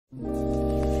We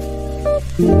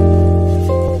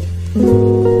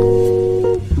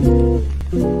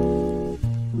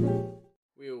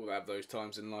all have those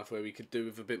times in life where we could do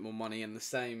with a bit more money, and the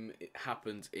same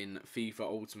happens in FIFA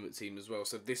Ultimate Team as well.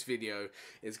 So this video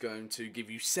is going to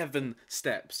give you 7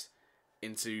 steps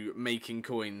into making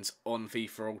coins on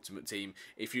FIFA Ultimate Team.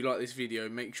 If you like this video,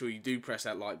 make sure you do press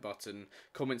that like button,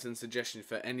 comments and suggestions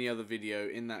for any other video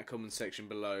in that comment section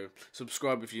below,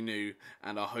 subscribe if you're new,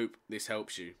 and I hope this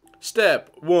helps you.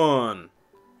 Step 1.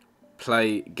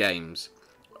 Play games.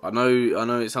 I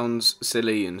know it sounds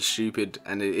silly and stupid,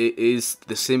 and it is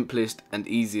the simplest and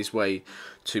easiest way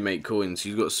to make coins.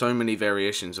 You've got so many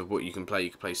variations of what you can play.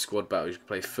 You can play squad battles, you can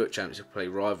play foot champs, you can play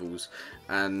rivals,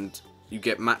 and you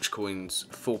get match coins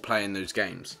for playing those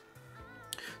games.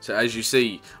 So as you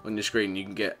see on your screen, you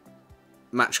can get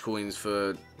match coins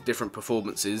for different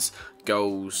performances,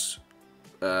 goals,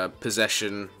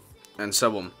 possession, and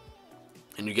so on.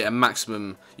 And you get a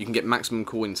maximum. You can get maximum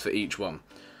coins for each one.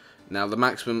 Now the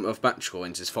maximum of match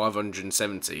coins is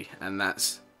 570, and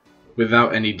that's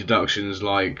without any deductions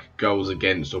like goals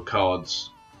against or cards.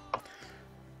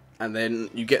 And then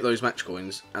you get those match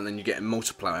coins, and then you get a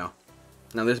multiplier.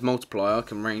 Now this multiplier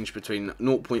can range between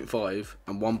 0.5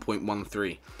 and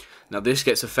 1.13. Now this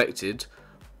gets affected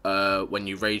when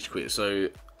you rage quit. So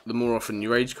the more often you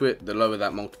rage quit, the lower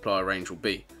that multiplier range will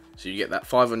be. So you get that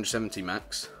 570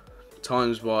 max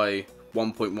times by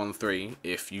 1.13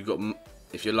 if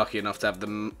you're lucky enough to have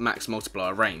the max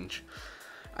multiplier range,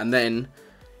 and then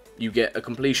you get a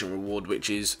completion reward, which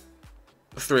is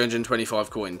 325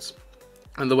 coins.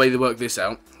 And the way they work this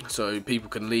out, so people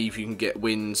can leave, you can get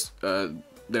wins,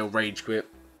 they'll rage quit,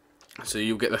 so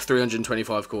you'll get the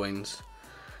 325 coins,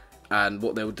 and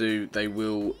what they'll do, they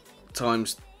will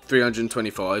times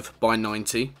 325 by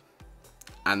 90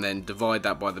 and then divide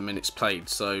that by the minutes played.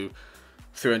 So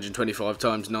 325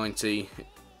 times 90,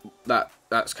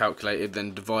 that's calculated,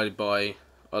 then divided by,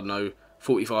 I don't know,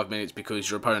 45 minutes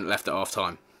because your opponent left at half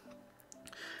time.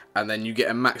 And then you get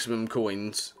a maximum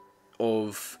coins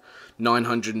of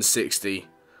 960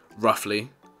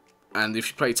 roughly, and if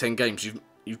you play 10 games,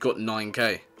 you've got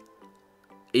 9k.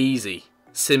 Easy,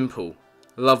 simple,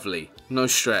 lovely, no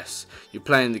stress. You're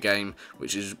playing the game,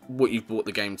 which is what you've bought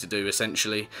the game to do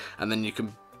essentially, and then you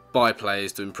can buy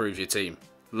players to improve your team.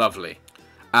 Lovely.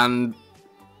 And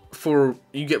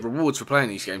you get rewards for playing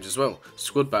these games as well.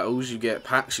 Squad battles, you get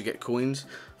packs, you get coins.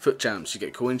 Foot champs, you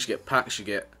get coins, you get packs, you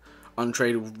get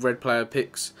untradeable red player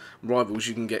picks. Rivals,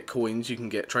 you can get coins, you can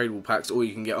get tradable packs, or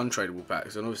you can get untradeable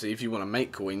packs. And obviously if you want to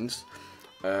make coins,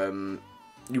 you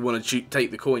want to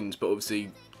take the coins, but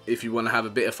obviously if you want to have a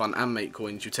bit of fun and make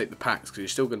coins, you take the packs, because you're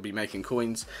still going to be making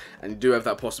coins, and you do have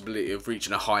that possibility of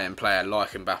reaching a high-end player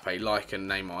like Mbappe, like a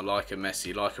Neymar, like a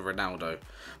Messi, like a Ronaldo,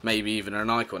 maybe even an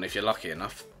icon if you're lucky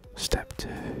enough. Step 2.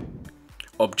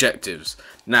 Objectives.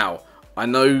 Now, I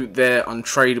know they're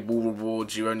untradeable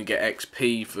rewards. You only get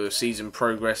XP for season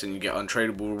progress, and you get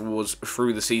untradeable rewards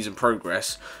through the season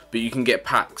progress, but you can get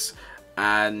packs,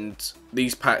 and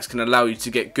these packs can allow you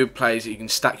to get good players that you can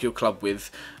stack your club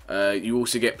with. You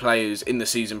also get players in the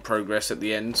season progress at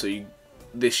the end, so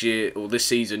this year or this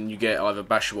season you get either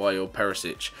Batshuayi or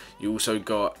Perisic. You also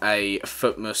got a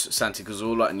Footmus Santi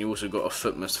Cazorla, and you also got a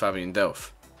Footmus Fabian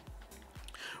Delph,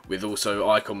 with also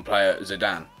icon player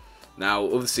Zidane. Now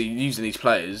obviously using these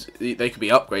players, they could be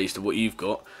upgrades to what you've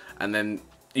got, and then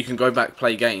you can go back,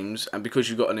 play games, and because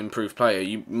you've got an improved player,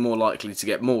 you're more likely to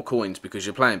get more coins because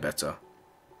you're playing better.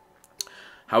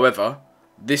 However,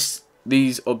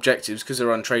 these objectives, because they're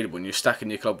untradeable and you're stacking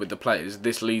your club with the players,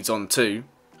 this leads on to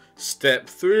step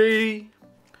 3.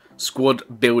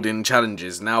 Squad building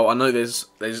challenges. Now I know there's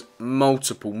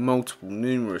multiple,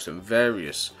 numerous and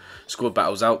various squad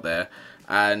battles out there,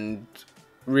 and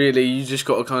really you just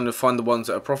got to kind of find the ones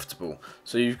that are profitable.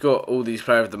 So you've got all these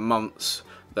player of the months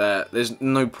that there's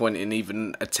no point in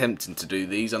even attempting to do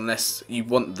these unless you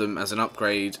want them as an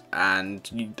upgrade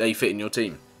and they fit in your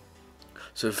team.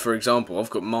 So for example, I've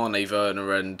got Mane,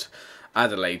 Werner and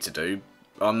Adelaide to do.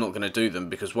 I'm not going to do them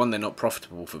because one, they're not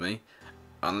profitable for me,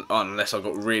 unless I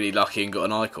got really lucky and got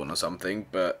an icon or something,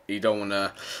 but you don't want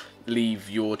to leave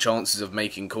your chances of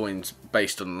making coins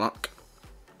based on luck.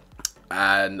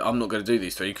 And I'm not going to do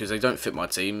these 3 because they don't fit my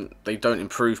team, they don't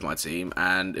improve my team,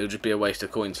 and it'll just be a waste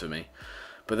of coins for me.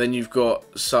 But then you've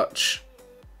got such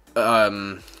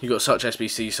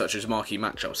SBCs such as marquee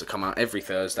matchups that come out every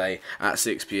Thursday at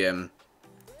 6 PM,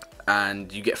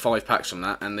 and you get 5 packs from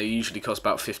that, and they usually cost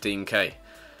about 15k.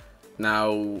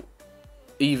 Now,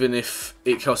 even if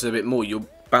it costs a bit more, you're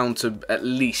bound to at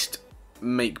least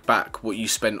make back what you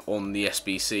spent on the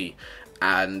SBC,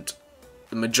 and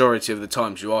the majority of the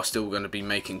times you are still going to be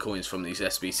making coins from these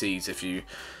SBCs if you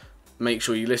make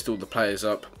sure you list all the players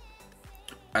up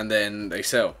and then they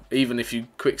sell. Even if you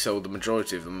quick sell the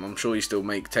majority of them, I'm sure you still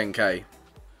make 10k.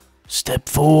 Step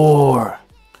 4.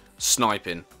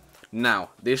 Sniping. Now,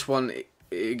 this one,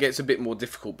 it gets a bit more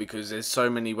difficult because there's so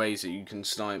many ways that you can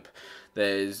snipe.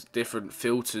 There's different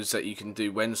filters that you can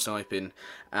do when sniping,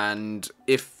 and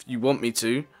if you want me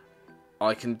to,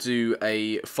 I can do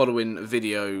a following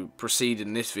video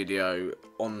preceding this video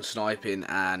on sniping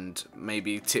and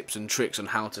maybe tips and tricks on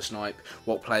how to snipe,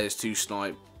 what players to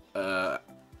snipe,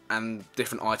 and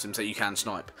different items that you can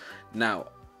snipe. Now,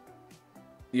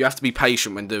 you have to be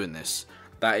patient when doing this.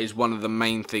 That is one of the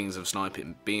main things of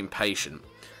sniping, being patient.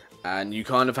 And you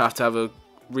kind of have to have a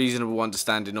reasonable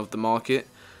understanding of the market.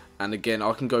 And again,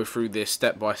 I can go through this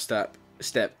step by step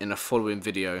in a following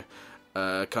video,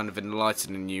 kind of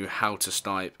enlightening you how to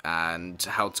snipe and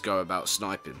how to go about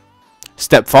sniping.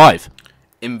 Step 5.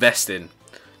 Investing.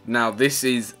 Now, this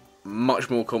is much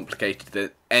more complicated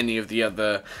than any of the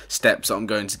other steps that I'm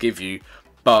going to give you,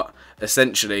 but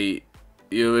essentially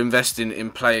you're investing in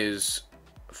players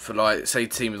for, like, say,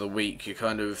 team of the week. You're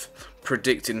kind of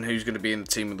predicting who's going to be in the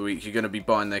team of the week. You're going to be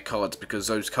buying their cards because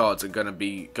those cards are going to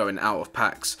be going out of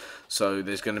packs, so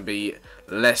there's going to be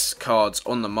less cards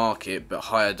on the market but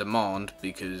higher demand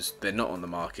because they're not on the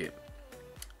market,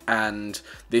 and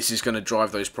this is going to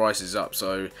drive those prices up.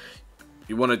 So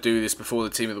you want to do this before the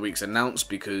team of the week's announced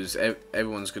because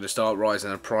everyone's going to start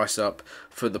rising the price up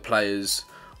for the players,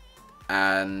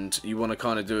 and you want to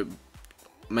kind of do it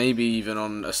maybe even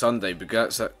on a Sunday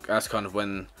because that's kind of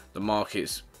when the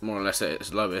market's more or less at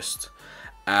its lowest,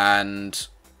 and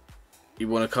you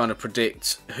want to kind of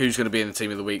predict who's going to be in the team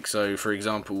of the week. So for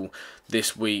example,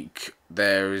 this week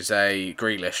there is a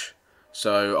Grealish,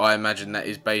 so I imagine that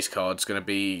his base card's going to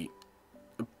be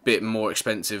a bit more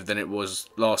expensive than it was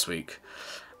last week,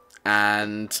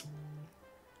 and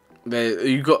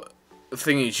the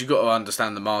thing is, you've got to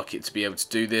understand the market to be able to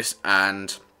do this,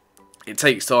 and it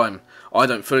takes time. I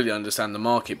don't fully understand the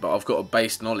market, but I've got a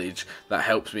base knowledge that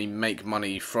helps me make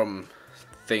money from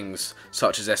things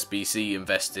such as SBC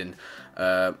investing,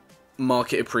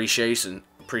 market appreciation.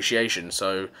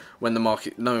 So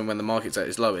knowing when the market's at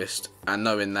its lowest, and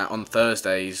knowing that on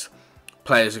Thursdays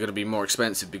players are going to be more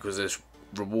expensive because there's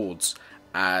rewards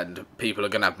and people are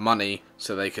going to have money,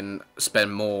 so they can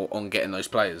spend more on getting those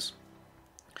players.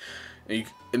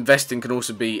 Investing can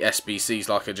also be SBCs,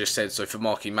 like I just said. So for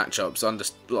marquee matchups,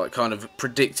 like kind of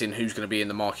predicting who's going to be in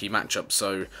the marquee matchup.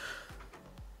 So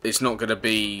it's not going to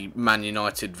be Man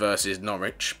United versus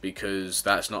Norwich because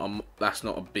that's not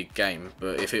a big game.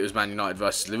 But if it was Man United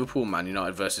versus Liverpool, Man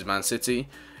United versus Man City,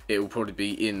 it will probably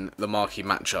be in the marquee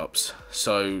matchups.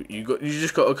 So you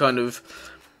just got to kind of,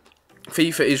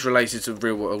 FIFA is related to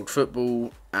real world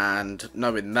football, and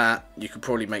knowing that, you could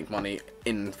probably make money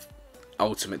in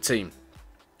Ultimate Team.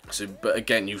 So, but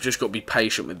again, you've just got to be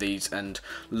patient with these and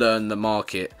learn the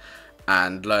market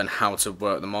and learn how to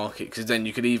work the market, because then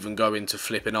you could even go into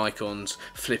flipping icons,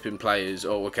 flipping players.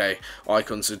 Oh, okay,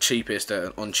 icons are cheapest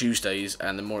on Tuesdays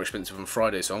and they're more expensive on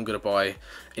Fridays, so I'm going to buy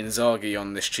Inzaghi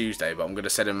on this Tuesday, but I'm going to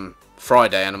sell him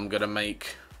Friday and I'm going to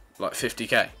make like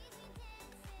 50k.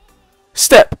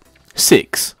 Step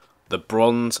 6. The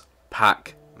bronze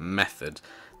pack method.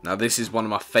 Now, this is one of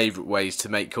my favourite ways to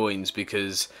make coins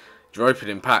because you're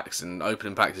opening packs, and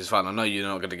opening packs is fun. I know you're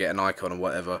not going to get an icon or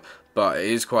whatever, but it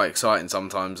is quite exciting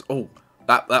sometimes. Oh,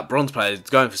 that bronze player is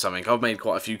going for something. I've made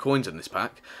quite a few coins in this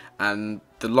pack, and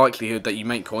the likelihood that you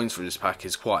make coins for this pack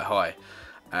is quite high.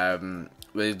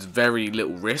 There's very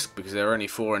little risk because there are only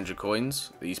 400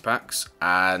 coins, these packs,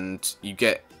 and you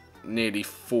get nearly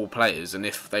 4 players, and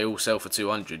if they all sell for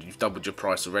 200, you've doubled your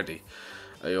price already,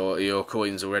 your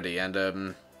coins already,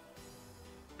 and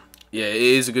yeah, it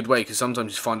is a good way because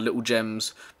sometimes you find little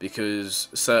gems because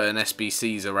certain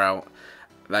SBCs are out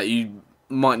that you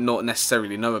might not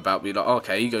necessarily know about. But you're like, oh,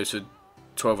 okay, he goes for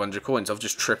 1200 coins. I've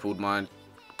just tripled my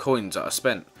coins that I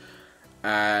spent,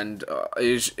 and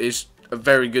it's a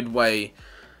very good way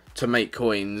to make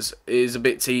coins. It is a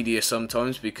bit tedious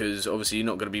sometimes because obviously you're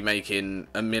not going to be making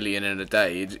a million in a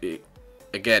day.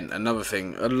 Again, another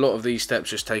thing, a lot of these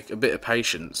steps just take a bit of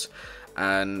patience,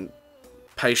 and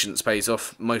patience pays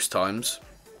off most times,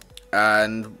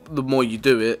 and the more you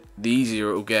do it, the easier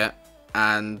it will get,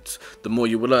 and the more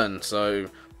you will learn. So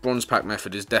bronze pack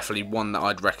method is definitely one that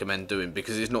I'd recommend doing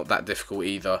because it's not that difficult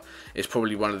either. It's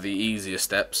probably one of the easier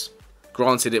steps.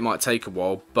 Granted, it might take a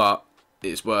while, but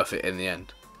it's worth it in the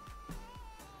end.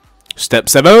 Step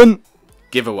 7.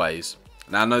 Giveaways.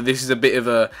 Now, I know this is a bit of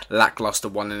a lackluster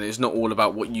one, and it's not all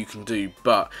about what you can do,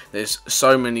 but there's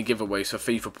so many giveaways for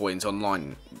FIFA points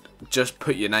online. Just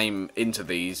put your name into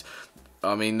these.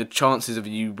 I mean, the chances of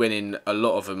you winning a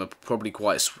lot of them are probably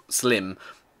quite slim,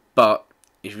 but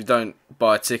if you don't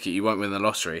buy a ticket, you won't win the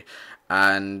lottery.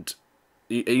 And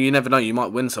you never know, you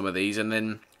might win some of these, and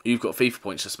then you've got FIFA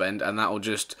points to spend, and that will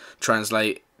just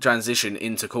transition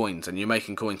into coins, and you're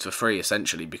making coins for free,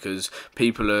 essentially, because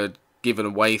people are giving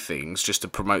away things just to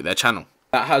promote their channel.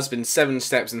 That has been 7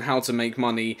 steps on how to make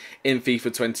money in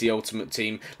FIFA 20 Ultimate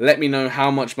Team. Let me know how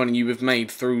much money you have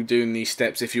made through doing these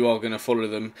steps if you are going to follow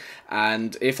them.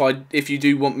 And if you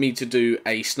do want me to do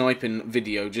a sniping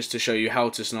video just to show you how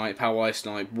to snipe, how I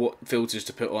snipe, what filters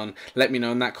to put on, let me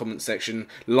know in that comment section.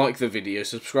 Like the video,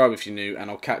 subscribe if you're new, and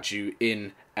I'll catch you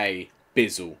in a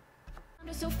bizzle.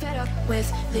 I'm so fed up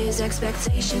with these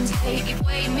expectations, they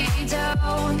weigh me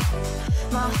down.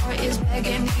 My heart is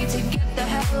begging me to get the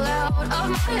hell out of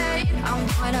my head. I'm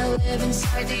gonna live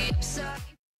inside the upside.